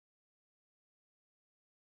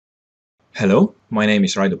Hello, my name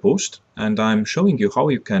is Raido Puust, and I'm showing you how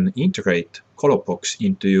you can integrate ColorBox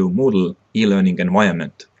into your Moodle e-learning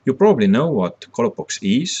environment. You probably know what ColorBox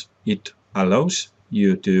is. It allows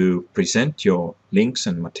you to present your links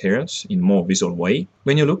and materials in more visual way.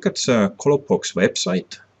 When you look at the ColorBox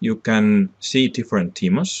website, you can see different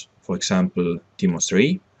themes, for example, Theme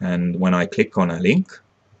 3, and when I click on a link,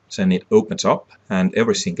 then it opens up and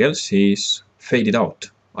everything else is faded out.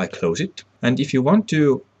 I close it. And if you want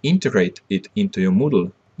to integrate it into your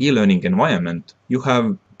Moodle e-learning environment, you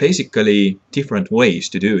have basically different ways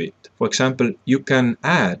to do it. For example, you can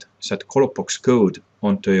add that ColorBox code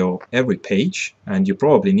onto your every page, and you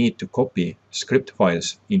probably need to copy script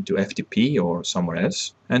files into FTP or somewhere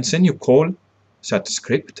else, and then you call that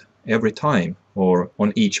script every time or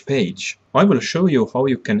on each page. I will show you how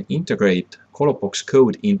you can integrate ColorBox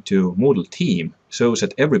code into Moodle theme so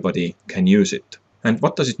that everybody can use it. And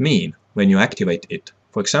what does it mean when you activate it?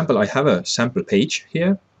 For example, I have a sample page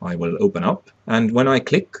here. I will open up, and when I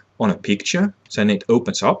click on a picture, then it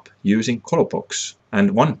opens up using ColorBox.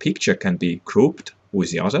 And one picture can be grouped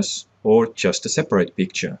with the others or just a separate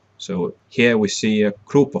picture. So here we see a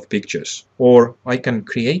group of pictures. Or I can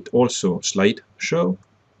create also slideshow.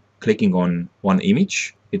 Clicking on one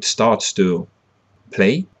image, it starts to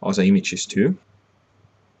play other images too.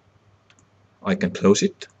 I can close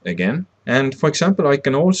it again. And for example, I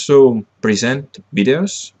can also present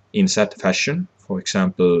videos in that fashion. For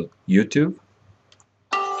example, YouTube.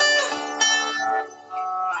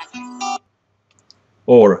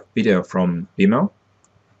 Or video from Vimeo.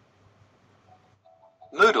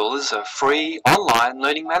 Moodle is a free online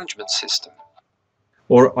learning management system.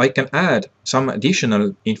 Or I can add some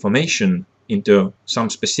additional information into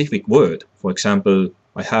some specific word. For example,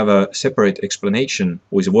 I have a separate explanation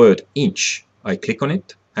with the word inch. I click on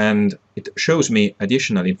it and it shows me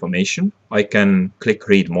additional information. I can click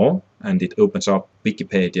read more and it opens up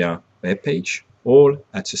Wikipedia webpage all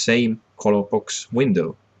at the same ColorBox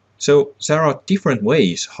window. So there are different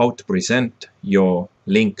ways how to present your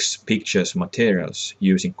links, pictures, materials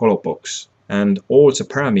using ColorBox. And all the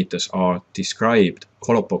parameters are described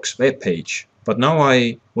ColorBox webpage. But now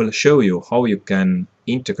I will show you how you can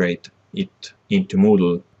integrate it into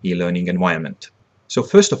Moodle e-learning environment. So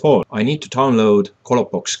first of all, I need to download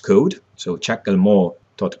ColorBox code. So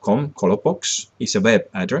jackelmore.com ColorBox is a web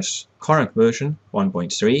address. Current version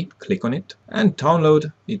 1.3, click on it and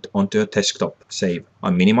download it onto a desktop. Save. I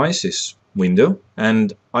minimize this window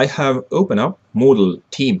and I have opened up Moodle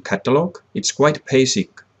theme catalog. It's quite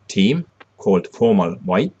basic theme called Formal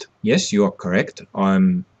White. Yes, you are correct.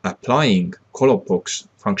 I'm applying ColorBox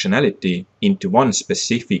functionality into one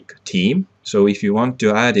specific theme. So if you want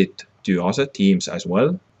to add it to other themes as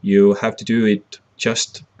well, you have to do it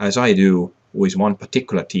just as I do with one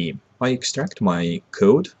particular theme. I extract my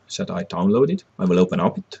code that I downloaded. I will open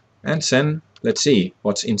up it and then let's see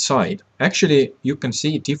what's inside. Actually, you can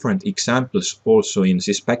see different examples also in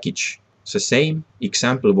this package. The same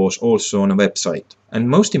example was also on a website. And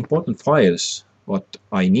most important files what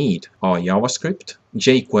I need are JavaScript,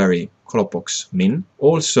 jQuery, ColorBox min.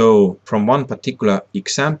 Also from one particular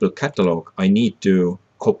example catalog I need to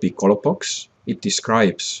copy ColorBox. It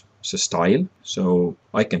describes the style, so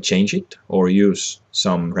I can change it or use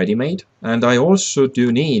some ready-made. And I also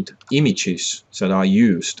do need images that are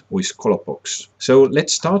used with ColorBox. So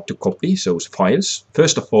let's start to copy those files.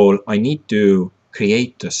 First of all, I need to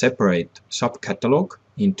create a separate subcatalog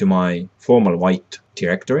into my Formal White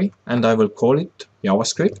directory, and I will call it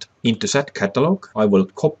JavaScript. Into that catalog, I will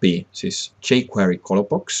copy this jQuery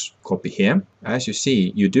ColorBox, copy here. As you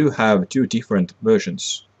see, you do have two different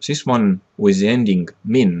versions. This one with the ending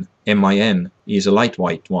min, min, is a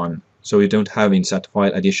lightweight one, so you don't have in that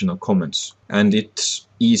file additional comments, and it's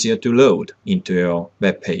easier to load into your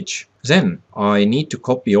web page. Then I need to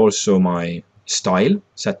copy also my style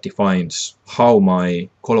that defines how my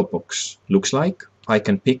ColorBox looks like. I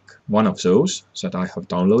can pick one of those that I have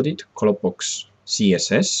downloaded, ColorBox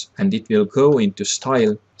CSS, and it will go into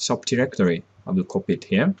style subdirectory. I will copy it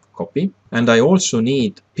here, copy. And I also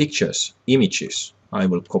need pictures, images. I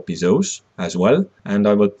will copy those as well, and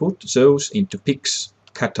I will put those into pics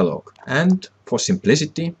catalog. And for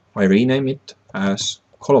simplicity, I rename it as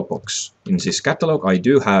ColorBox. In this catalog, I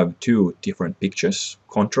do have two different pictures,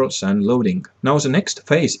 controls and loading. Now the next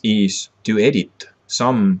phase is to edit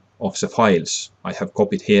some of the files I have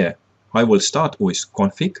copied here. I will start with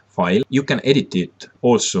config file. You can edit it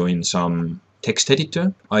also in some text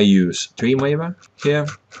editor. I use Dreamweaver here.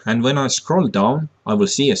 And when I scroll down, I will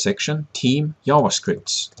see a section, Theme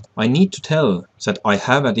JavaScripts. I need to tell that I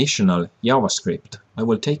have additional JavaScript. I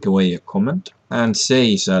will take away a comment and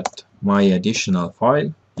say that my additional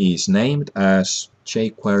file is named as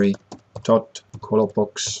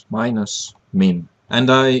jQuery.colorbox-min. And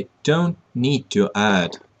I don't need to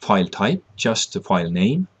add file type, just the file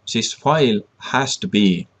name. This file has to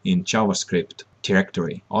be in JavaScript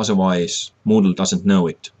directory, otherwise Moodle doesn't know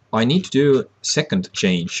it. I need to do second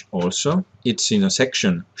change also. It's in a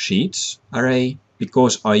section sheets array.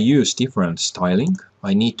 Because I use different styling,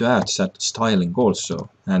 I need to add that styling also,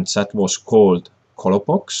 and that was called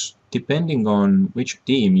ColorBox. Depending on which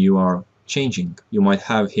theme you are changing, you might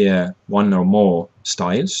have here one or more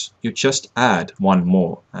styles. You just add one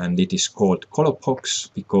more, and it is called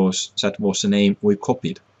ColorBox because that was the name we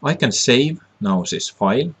copied. I can save now this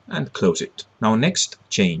file and close it. Now next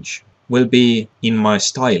change will be in my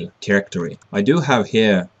style directory. I do have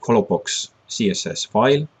here ColorBox CSS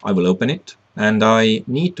file. I will open it. And I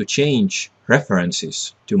need to change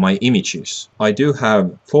references to my images. I do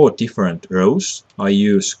have 4 different rows. I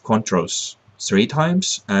use controls 3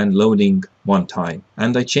 times and loading 1 time.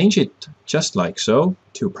 And I change it just like so,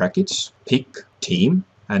 2 brackets, pick theme,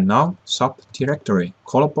 and now subdirectory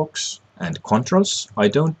ColorBox and controls. I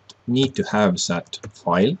don't need to have that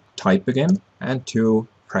file type again and 2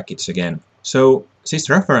 brackets again. So this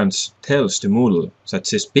reference tells to Moodle that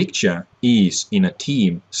this picture is in a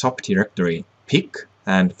theme subdirectory pick,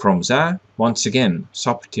 and from there, once again,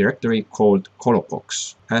 subdirectory called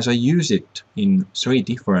ColorBox. As I use it in 3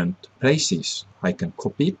 different places, I can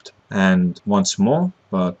copy it and once more,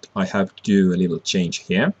 but I have to do a little change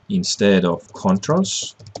here. Instead of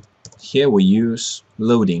controls, here we use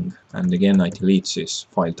loading, and again I delete this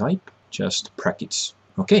file type, just brackets.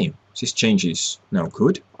 Okay, this change is now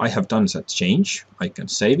good. I have done that change. I can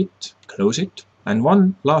save it, close it. And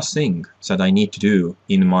one last thing that I need to do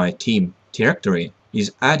in my theme directory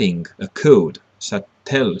is adding a code that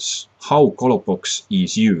tells how ColorBox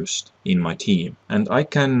is used in my theme. And I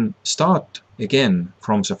can start again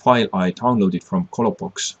from the file I downloaded from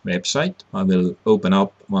ColorBox website. I will open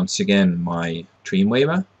up once again my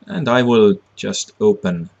Dreamweaver, and I will just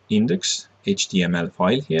open index HTML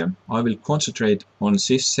file here. I will concentrate on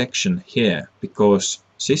this section here because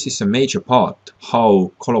this is a major part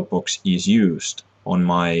how ColorBox is used on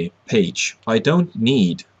my page. I don't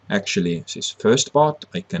need actually this first part,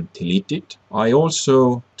 I can delete it. I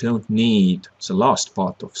also don't need the last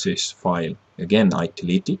part of this file. Again, I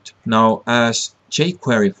delete it. Now, as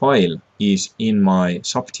jQuery file is in my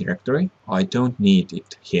subdirectory, I don't need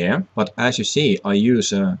it here. But as you see, I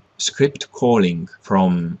use a script calling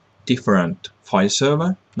from different file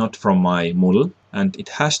server, not from my Moodle, and it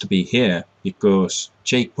has to be here because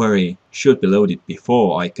jQuery should be loaded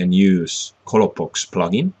before I can use ColorBox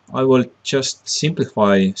plugin. I will just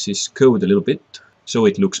simplify this code a little bit so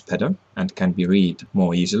it looks better and can be read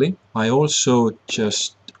more easily. I also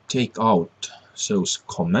just take out those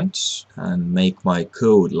comments and make my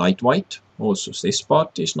code lightweight. Also, this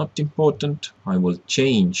part is not important. I will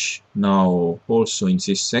change now also in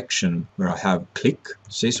this section where I have click.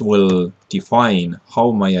 This will define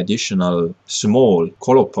how my additional small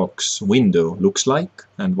ColorBox window looks like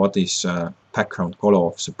and what is background color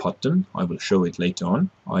of the button. I will show it later on.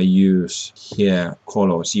 I use here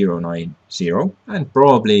color 090, and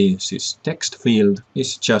probably this text field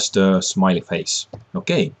is just a smiley face.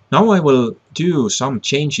 Okay, now I will do some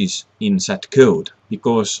changes in that code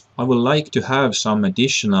because I would like to have some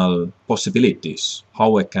additional possibilities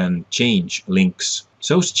how I can change links.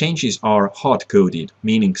 Those changes are hard-coded,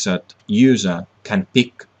 meaning that user can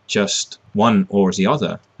pick just one or the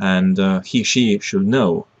other, and he/she should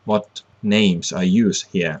know what names I use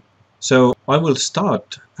here. So I will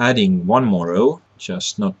start adding one more row,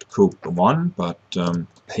 just not group 1, but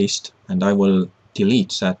paste, and I will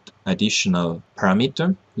delete that additional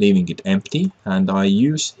parameter, leaving it empty, and I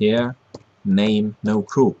use here name no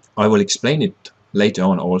group. I will explain it later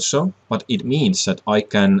on also, but it means that I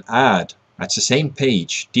can add at the same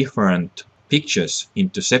page different pictures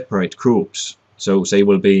into separate groups, so they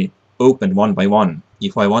will be opened one by one.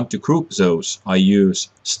 If I want to group those, I use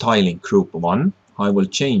styling group 1. I will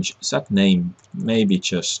change that name, maybe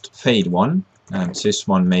just fade 1, and this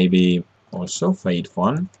one maybe also fade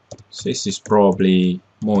 1. This is probably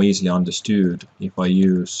more easily understood if I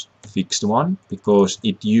use fixed 1, because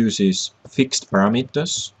it uses fixed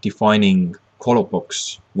parameters defining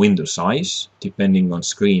ColorBox window size depending on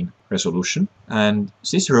screen resolution. And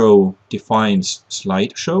this row defines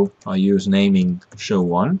slideshow. I use naming show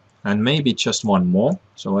 1 and maybe just one more.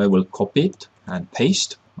 So I will copy it and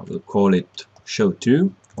paste. I will call it show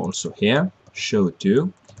 2, also here show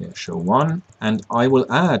 2, here show 1, and I will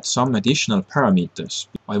add some additional parameters.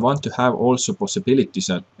 I want to have also possibilities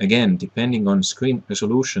that, again, depending on screen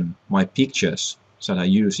resolution, my pictures that I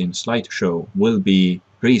use in slideshow will be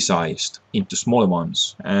resized into smaller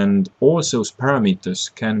ones, and all those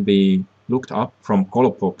parameters can be looked up from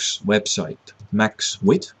ColorBox website. Max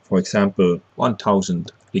width, for example,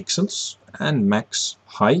 1000 pixels, and max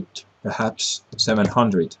height, perhaps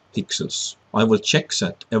 700 pixels. I will check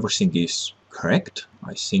that everything is correct.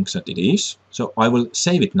 I think that it is. So I will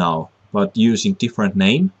save it now, but using different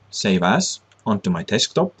name, save as, onto my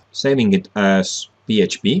desktop, saving it as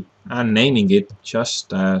PHP and naming it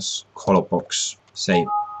just as ColorBox. Save.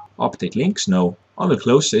 Update links, no. I will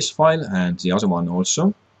close this file and the other one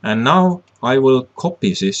also. And now I will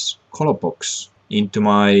copy this ColorBox into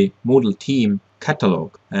my Moodle team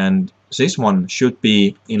catalog, and this one should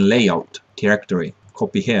be in layout directory.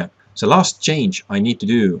 Copy here. The last change I need to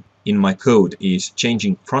do in my code is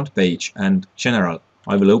changing front page and general.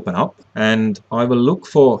 I will open up and I will look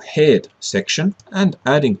for head section and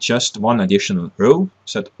adding just one additional row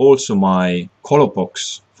so that also my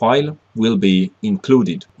ColorBox file will be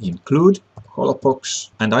included. Include ColorBox,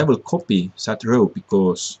 and I will copy that row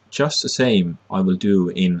because just the same I will do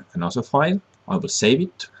in another file. I will save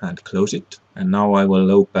it and close it, and now I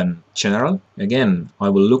will open general. Again, I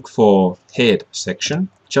will look for head section.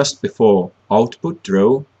 Just before output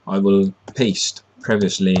row, I will paste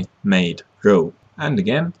previously made row, and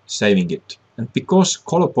again saving it. And because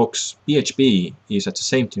ColorBox PHP is at the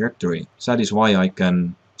same directory, that is why I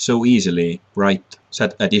can so easily write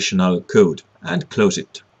that additional code and close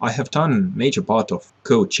it. I have done major part of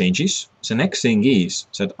code changes. The next thing is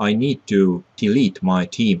that I need to delete my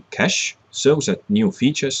team cache so that new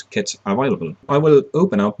features get available. I will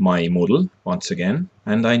open up my Moodle once again,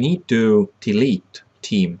 and I need to delete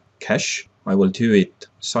team cache. I will do it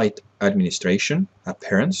site administration,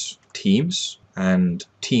 appearance, teams, and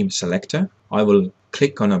team selector. I will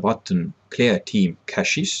click on a button clear team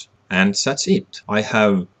caches. And that's it. I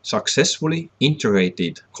have successfully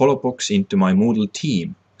integrated ColorBox into my Moodle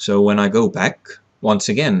team. So when I go back, once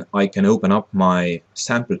again, I can open up my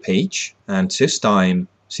sample page, and this time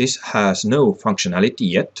this has no functionality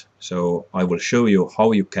yet. So I will show you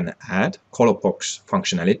how you can add ColorBox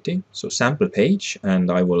functionality. So sample page, and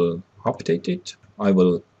I will update it. I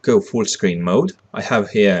will go full screen mode. I have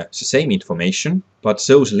here the same information, but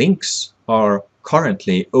those links are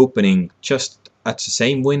currently opening just at the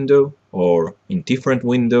same window or in different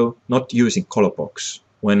window, not using ColorBox.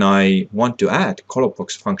 When I want to add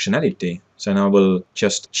ColorBox functionality, then I will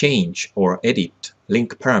just change or edit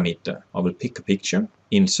link parameter. I will pick a picture,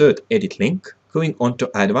 insert edit link, going on to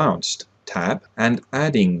advanced tab and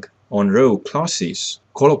adding on row classes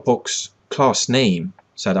ColorBox class name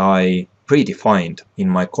that I predefined in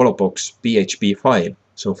my ColorBox PHP file.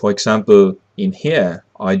 So for example, in here,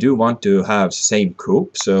 I do want to have the same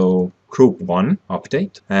group. So group 1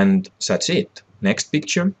 update, and that's it. Next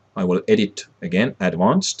picture, I will edit again,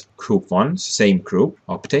 advanced, group 1, same group,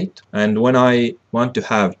 update. And when I want to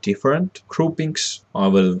have different groupings, I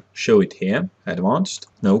will show it here, advanced,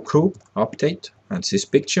 no group, update. And this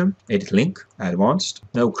picture, edit link, advanced,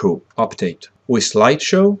 no group, update. With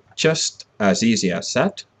slideshow, just as easy as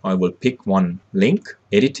that. I will pick one link,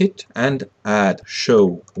 edit it, and add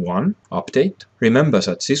show 1, update. Remember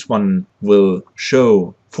that this one will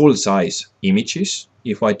show full size images.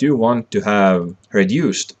 If I do want to have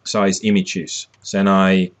reduced size images, then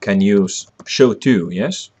I can use show 2,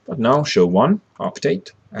 yes? But now show 1, update,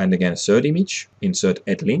 and again third image, insert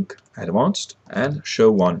add link, advanced, and show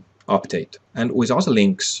 1, update. And with other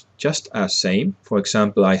links, just as same. For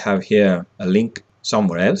example, I have here a link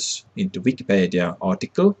somewhere else into Wikipedia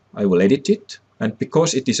article. I will edit it, and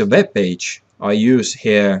because it is a web page, I use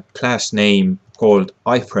here class name called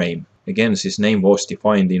iframe. Again, this name was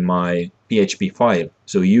defined in my PHP file,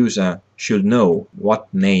 so user should know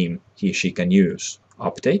what name he or she can use.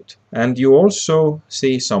 Update. And you also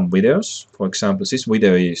see some videos. For example, this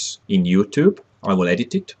video is in YouTube. I will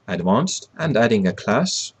edit it, advanced, and adding a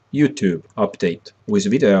class YouTube update with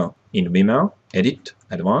video in Vimeo, edit,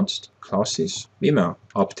 advanced, classes, Vimeo,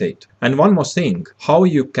 update. And one more thing, how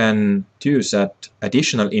you can do that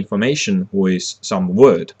additional information with some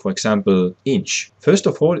word, for example, inch. First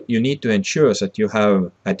of all, you need to ensure that you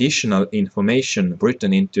have additional information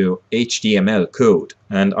written into HTML code.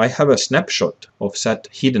 And I have a snapshot of that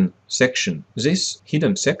hidden section. This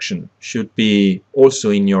hidden section should be also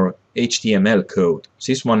in your HTML code.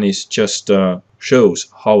 This one is just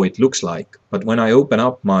shows how it looks like. But when I open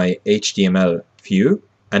up my HTML view,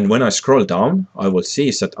 and when I scroll down, I will see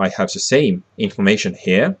that I have the same information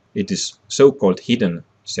here. It is so-called hidden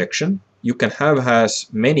section. You can have as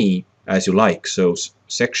many as you like, those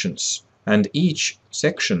sections. And each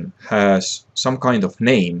section has some kind of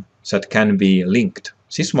name that can be linked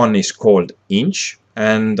This one is called inch.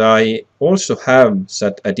 And I also have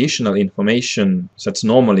that additional information that's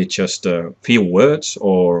normally just a few words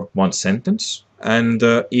or one sentence. And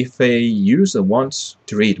if a user wants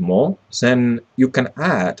to read more, then you can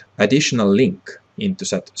add additional link into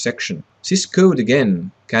that section. This code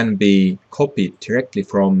again can be copied directly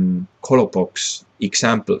from ColorBox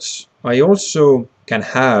examples. I also can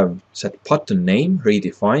have that button name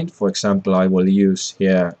redefined. For example, I will use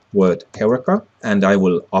here word Eureka and I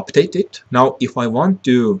will update it. Now, if I want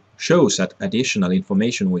to show that additional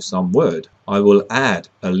information with some word, I will add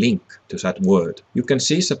a link to that word. You can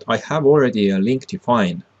see that I have already a link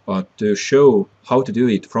defined, but to show how to do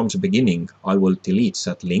it from the beginning, I will delete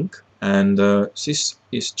that link. And this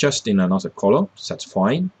is just in another color. That's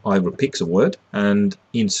fine. I will pick the word and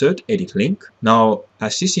insert edit link. Now,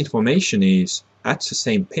 as this information is at the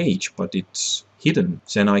same page, but it's hidden,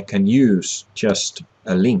 then I can use just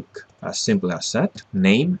a link as simple as that.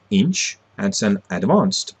 Name, inch, and then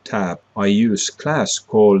advanced tab. I use class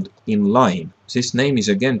called inline. This name is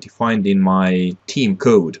again defined in my team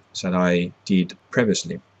code that I did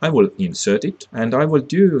previously. I will insert it and I will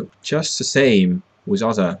do just the same with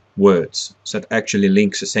other words that actually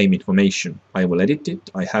links the same information. I will edit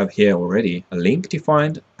it. I have here already a link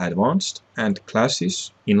defined, advanced, and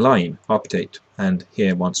classes, inline, update. And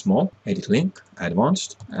here once more, edit link,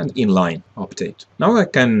 advanced, and inline, update. Now I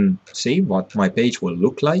can see what my page will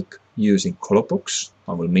look like using ColorBox.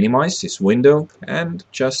 I will minimize this window and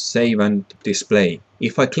just save and display.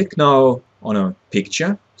 If I click now on a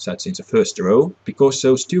picture, that's in the first row, because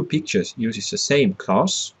those two pictures uses the same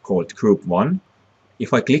class called group 1.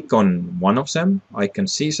 If I click on one of them, I can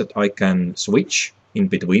see that I can switch in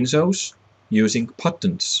between those using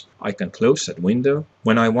buttons. I can close that window.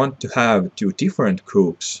 When I want to have two different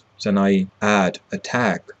groups, then I add a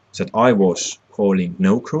tag that I was calling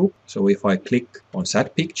no group. So if I click on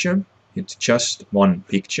that picture, it's just one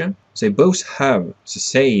picture. They both have the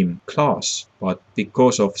same class, but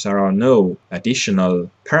because of there are no additional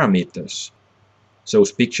parameters,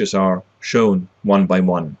 those pictures are shown one by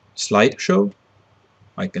one. Slideshow,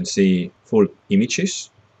 I can see full images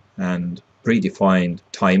and predefined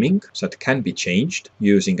timing that can be changed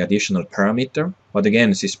using additional parameter. But again,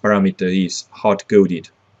 this parameter is hard-coded.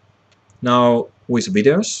 Now with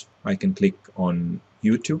videos, I can click on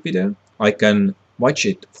YouTube video. I can watch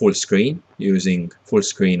it full screen using full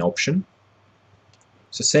screen option.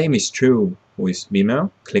 The same is true with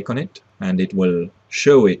Vimeo. Click on it and it will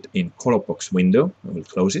show it in ColorBox window. I will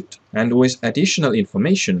close it. And with additional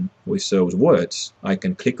information with those words, I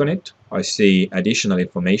can click on it. I see additional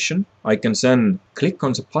information. I can then click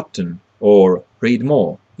on the button or read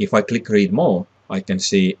more. If I click read more, I can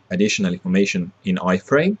see additional information in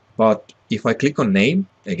iframe. But if I click on name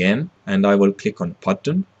again and I will click on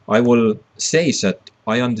button, I will say that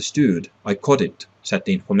I understood, I coded that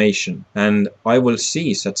information, and I will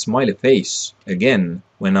see that smiley face again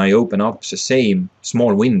when I open up the same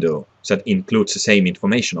small window that includes the same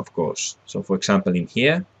information, of course. So for example in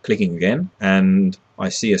here, clicking again, and I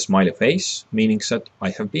see a smiley face, meaning that I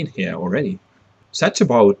have been here already. That's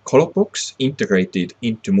about ColorBox integrated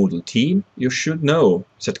into Moodle Team. You should know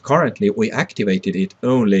that currently we activated it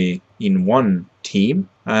only in one team,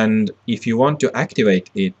 and if you want to activate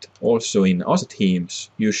it also in other teams,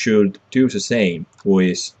 you should do the same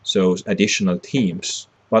with those additional teams.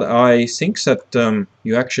 But I think that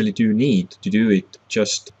you actually do need to do it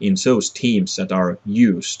just in those teams that are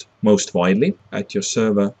used most widely at your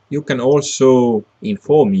server. You can also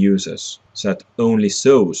inform users that only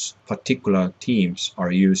those particular teams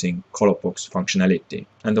are using ColorBox functionality.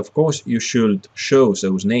 And of course, you should show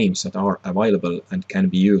those names that are available and can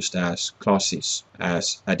be used as classes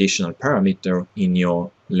as additional parameter in your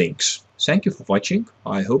links. Thank you for watching.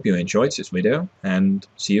 I hope you enjoyed this video and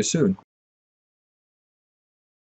see you soon.